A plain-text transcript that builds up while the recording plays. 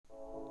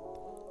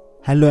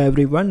Hello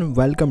everyone,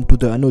 welcome to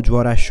the Anuj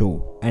Vora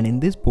show, and in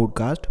this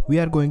podcast we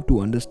are going to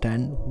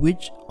understand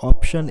which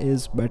option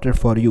is better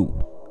for you,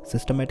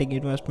 systematic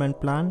investment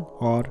plan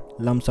or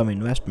lump sum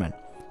investment.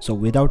 So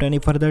without any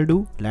further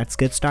ado, let's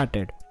get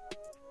started.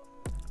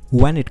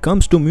 When it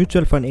comes to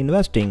mutual fund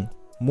investing,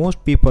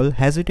 most people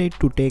hesitate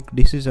to take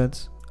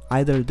decisions.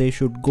 Either they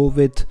should go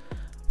with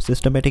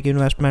systematic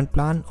investment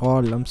plan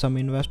or lump sum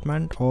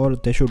investment, or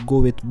they should go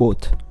with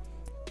both.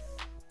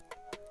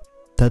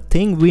 The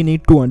thing we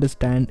need to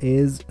understand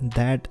is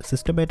that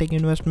systematic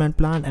investment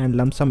plan and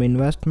lump sum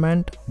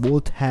investment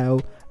both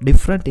have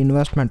different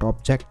investment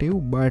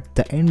objective, but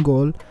the end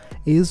goal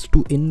is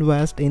to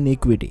invest in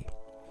equity.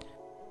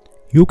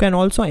 You can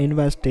also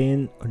invest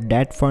in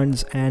debt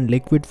funds and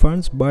liquid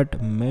funds,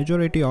 but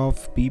majority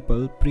of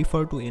people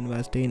prefer to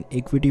invest in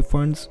equity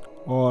funds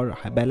or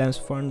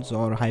balanced funds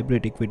or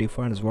hybrid equity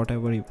funds,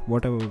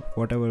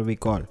 whatever we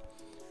call.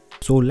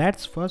 So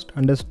let's first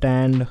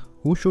understand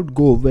who should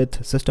go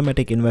with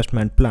systematic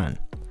investment plan.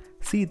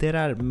 See, there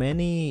are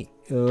many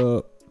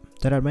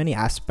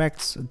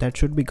aspects that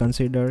should be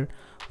considered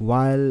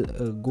while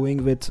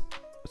going with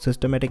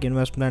systematic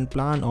investment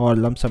plan or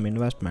lump sum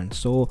investment.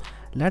 So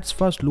let's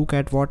first look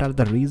at what are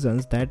the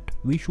reasons that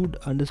we should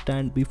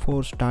understand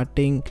before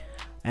starting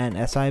an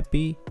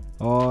SIP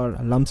or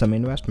lump sum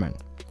investment.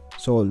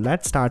 So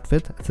let's start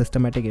with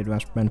systematic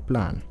investment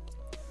plan.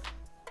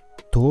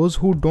 Those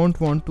who don't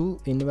want to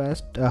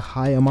invest a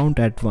high amount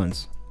at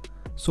once.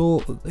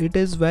 So it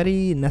is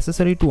very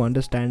necessary to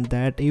understand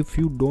that if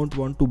you don't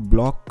want to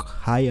block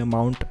high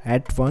amount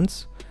at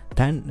once,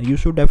 then you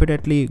should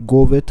definitely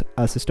go with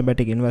a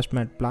systematic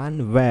investment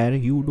plan where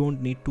you don't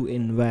need to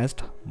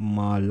invest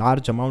a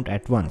large amount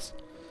at once.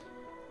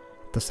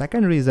 The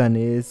second reason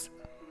is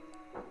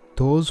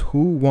those who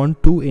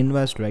want to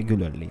invest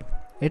regularly.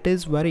 It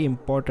is very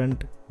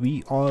important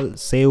we all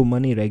save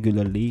money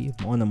regularly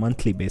on a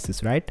monthly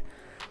basis, right?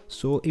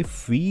 So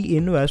if we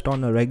invest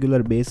on a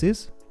regular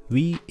basis,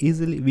 we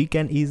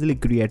can easily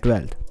create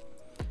wealth.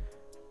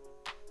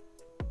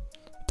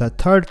 The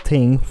third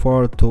thing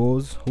for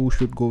those who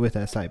should go with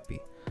SIP,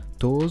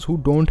 those who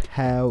don't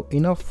have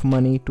enough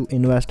money to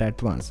invest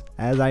at once.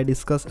 As I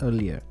discussed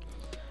earlier,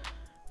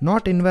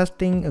 not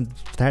investing,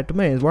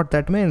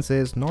 that means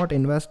is not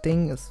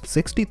investing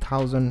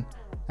 60,000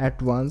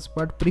 at once,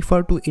 but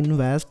prefer to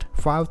invest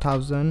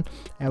 5,000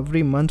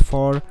 every month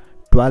for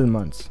 12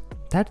 months.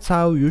 That's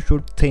how you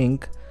should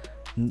think.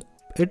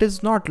 It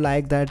is not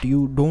like that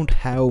you don't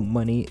have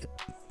money,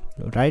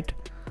 right?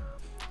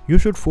 You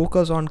should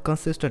focus on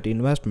consistent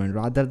investment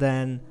rather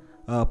than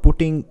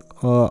putting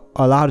a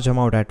large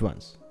amount at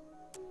once.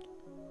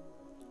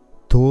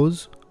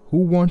 Those who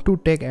want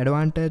to take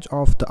advantage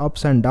of the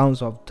ups and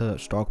downs of the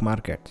stock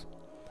market.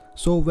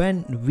 So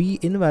when we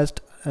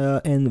invest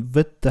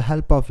with the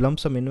help of lump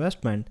sum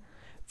investment,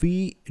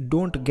 we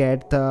don't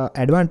get the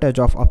advantage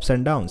of ups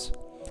and downs.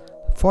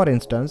 For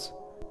instance,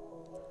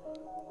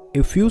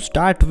 if you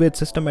start with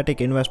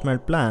systematic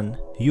investment plan,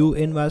 you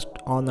invest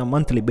on a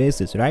monthly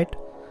basis, right?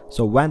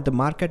 So when the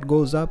market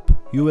goes up,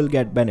 you will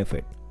get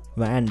benefit.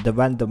 When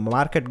the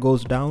market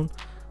goes down,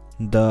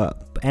 the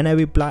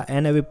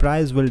NAV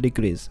price will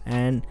decrease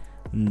and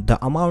the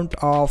amount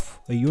of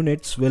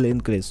units will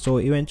increase. So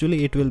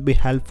eventually it will be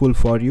helpful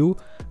for you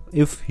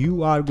if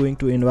you are going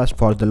to invest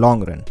for the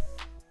long run.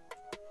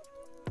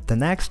 The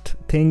next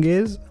thing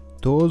is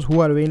those who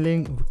are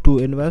willing to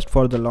invest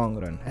for the long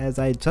run. As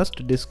I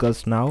just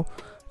discussed now,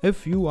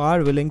 if you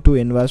are willing to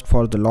invest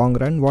for the long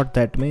run, what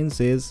that means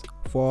is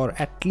for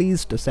at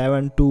least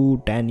 7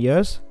 to 10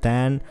 years,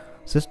 then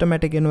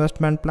systematic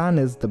investment plan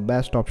is the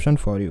best option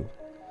for you.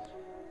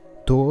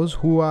 Those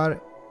who are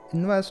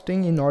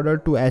investing in order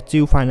to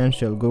achieve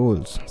financial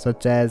goals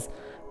such as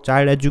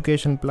child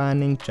education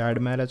planning, child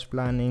marriage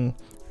planning,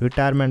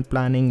 retirement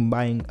planning,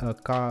 buying a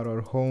car or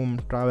home,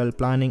 travel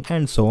planning,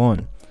 and so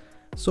on.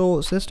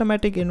 So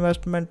systematic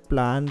investment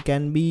plan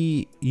can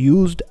be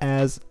used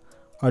as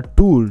a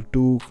tool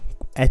to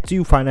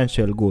achieve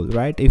financial goal,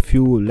 right? If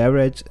you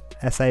leverage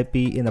SIP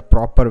in a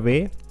proper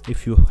way,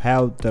 if you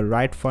have the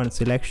right fund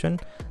selection,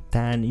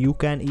 then you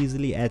can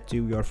easily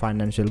achieve your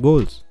financial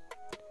goals.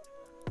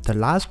 The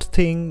last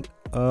thing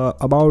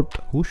about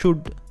who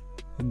should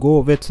go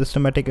with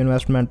systematic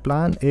investment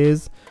plan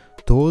is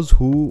those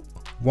who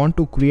want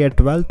to create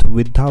wealth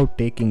without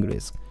taking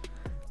risk.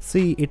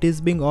 See, it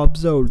is being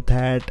observed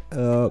that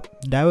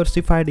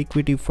diversified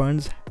equity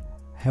funds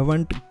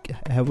haven't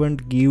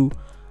give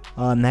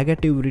a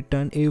negative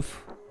return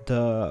if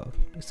the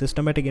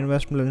systematic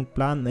investment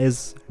plan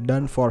is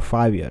done for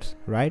 5 years,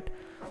 right?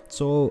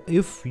 So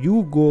if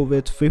you go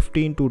with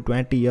 15 to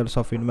 20 years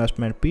of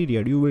investment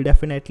period, you will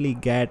definitely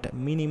get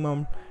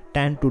minimum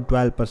 10 to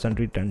 12%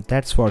 return,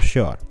 that's for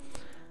sure.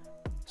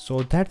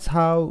 So that's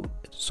how,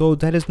 so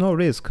there is no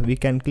risk. We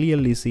can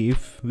clearly see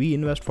if we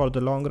invest for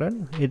the long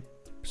run,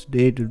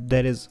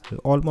 there is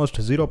almost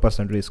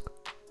 0% risk.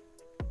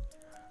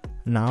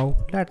 Now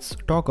let's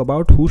talk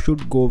about who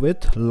should go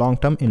with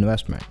long-term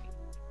investment.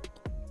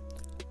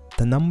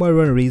 The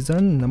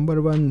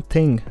number one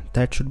thing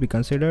that should be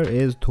considered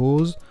is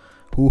those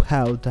who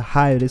have the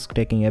high risk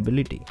taking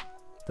ability.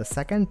 The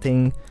second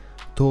thing,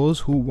 those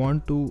who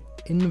want to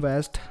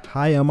invest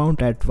high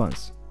amount at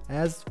once.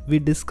 As we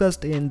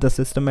discussed in the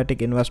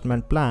systematic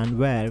investment plan,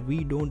 where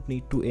we don't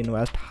need to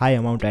invest high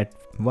amount at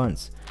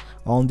once.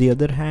 On the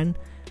other hand,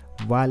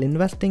 while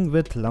investing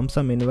with lump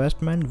sum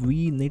investment,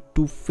 we need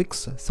to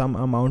fix some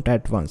amount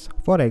at once.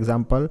 For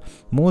example,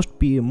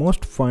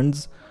 most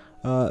funds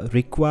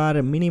require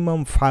a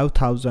minimum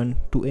 5,000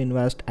 to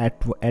invest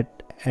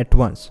at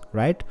once,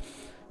 right?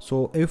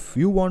 So if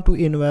you want to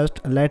invest,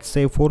 let's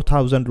say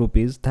 4,000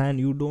 rupees, then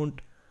you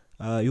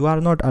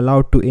are not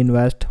allowed to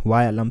invest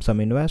via lump sum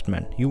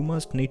investment. You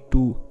must need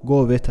to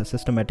go with a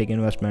systematic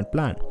investment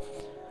plan.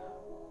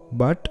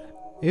 But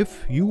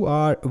if you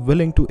are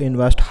willing to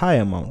invest high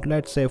amount,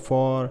 let's say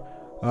for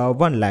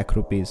 1 lakh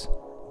rupees,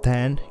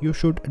 then you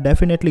should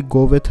definitely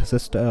go with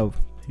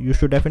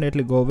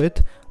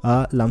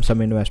a lump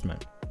sum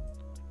investment.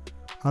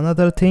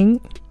 Another thing,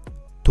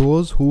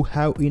 those who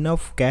have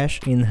enough cash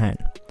in hand.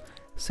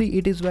 See,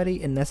 it is very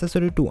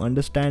necessary to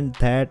understand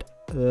that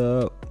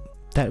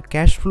that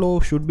cash flow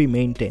should be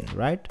maintained,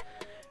 right?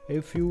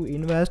 If you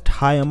invest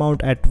high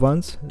amount at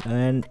once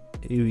and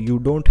you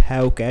don't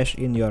have cash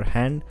in your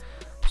hand,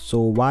 so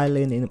while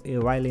in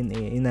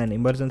an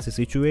emergency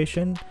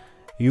situation,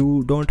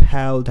 you don't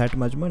have that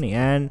much money,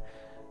 and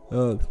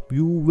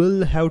you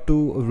will have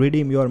to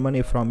redeem your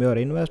money from your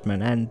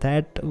investment, and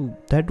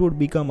that would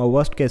become a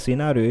worst case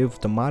scenario if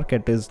the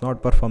market is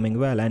not performing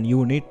well and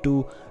you need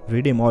to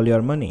redeem all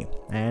your money,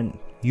 and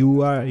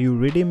you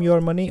redeem your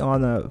money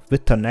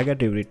with a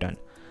negative return.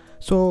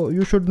 So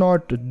you should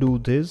not do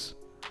this.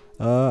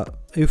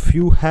 If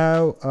you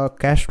have a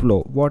cash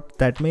flow, what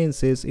that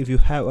means is, if you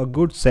have a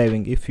good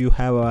saving, if you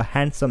have a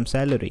handsome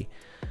salary,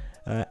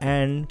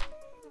 and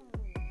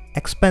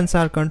expense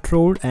are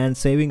controlled and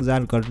savings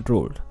are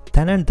controlled,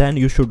 then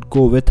you should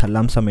go with a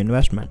lump sum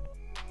investment.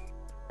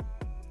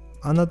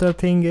 Another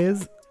thing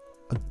is,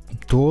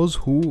 those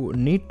who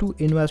need to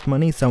invest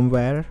money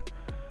somewhere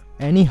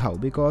anyhow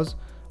because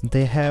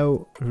they have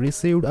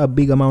received a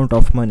big amount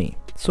of money.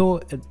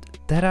 So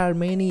there are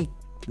many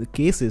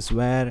cases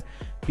where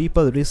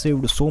people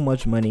received so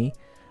much money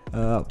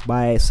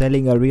by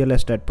selling a real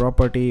estate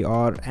property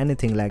or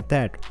anything like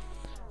that,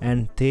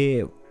 and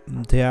they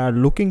are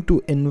looking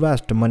to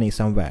invest money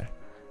somewhere,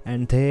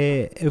 and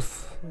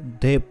if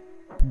they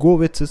go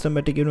with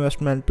systematic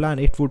investment plan,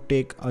 it would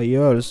take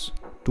years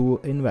to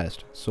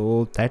invest.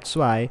 So that's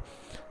why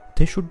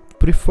they should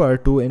prefer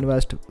to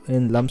invest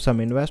in lump sum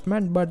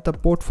investment, but the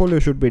portfolio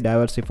should be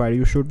diversified.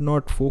 You should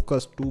not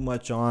focus too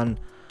much on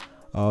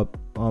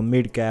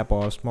mid cap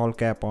or small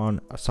cap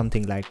on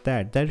something like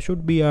that. There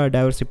should be a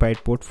diversified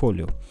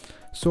portfolio.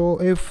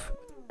 So if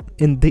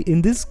in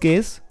this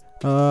case,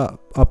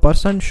 a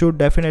person should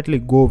definitely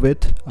go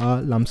with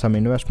a lump sum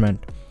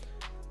investment.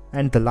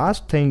 And the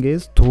last thing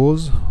is,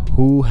 those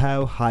who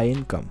have high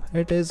income.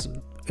 It is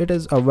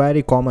a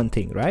very common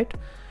thing, right?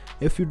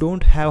 If you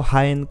don't have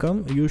high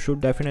income, you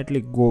should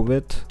definitely go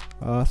with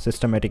a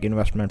systematic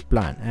investment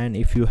plan, and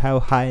if you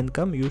have high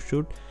income, you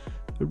should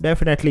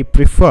definitely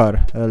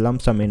prefer a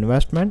lump sum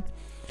investment,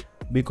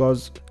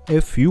 because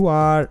if you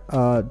are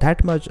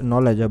that much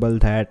knowledgeable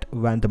that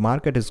when the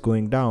market is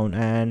going down,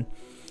 and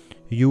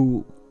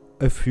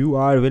if you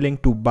are willing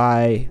to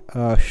buy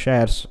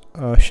shares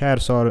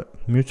or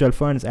mutual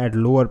funds at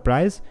lower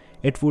price,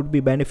 it would be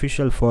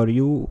beneficial for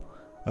you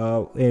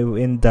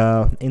in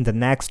the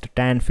next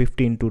 10,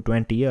 15 to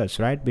 20 years,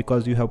 right?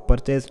 Because you have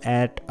purchased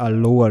at a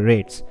lower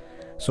rates.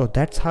 So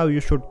that's how you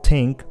should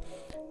think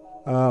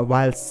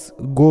while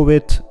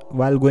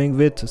going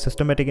with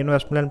systematic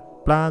investment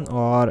plan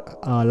or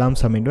lump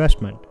sum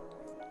investment.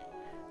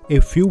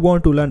 If you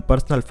want to learn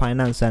personal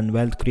finance and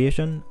wealth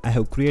creation, I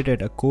have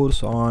created a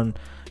course on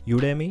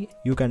Udemy.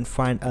 You can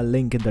find a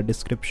link in the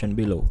description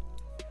below.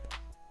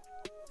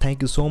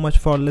 Thank you so much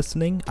for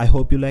listening. I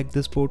hope you like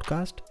this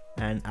podcast,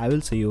 and I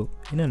will see you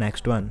in the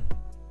next one.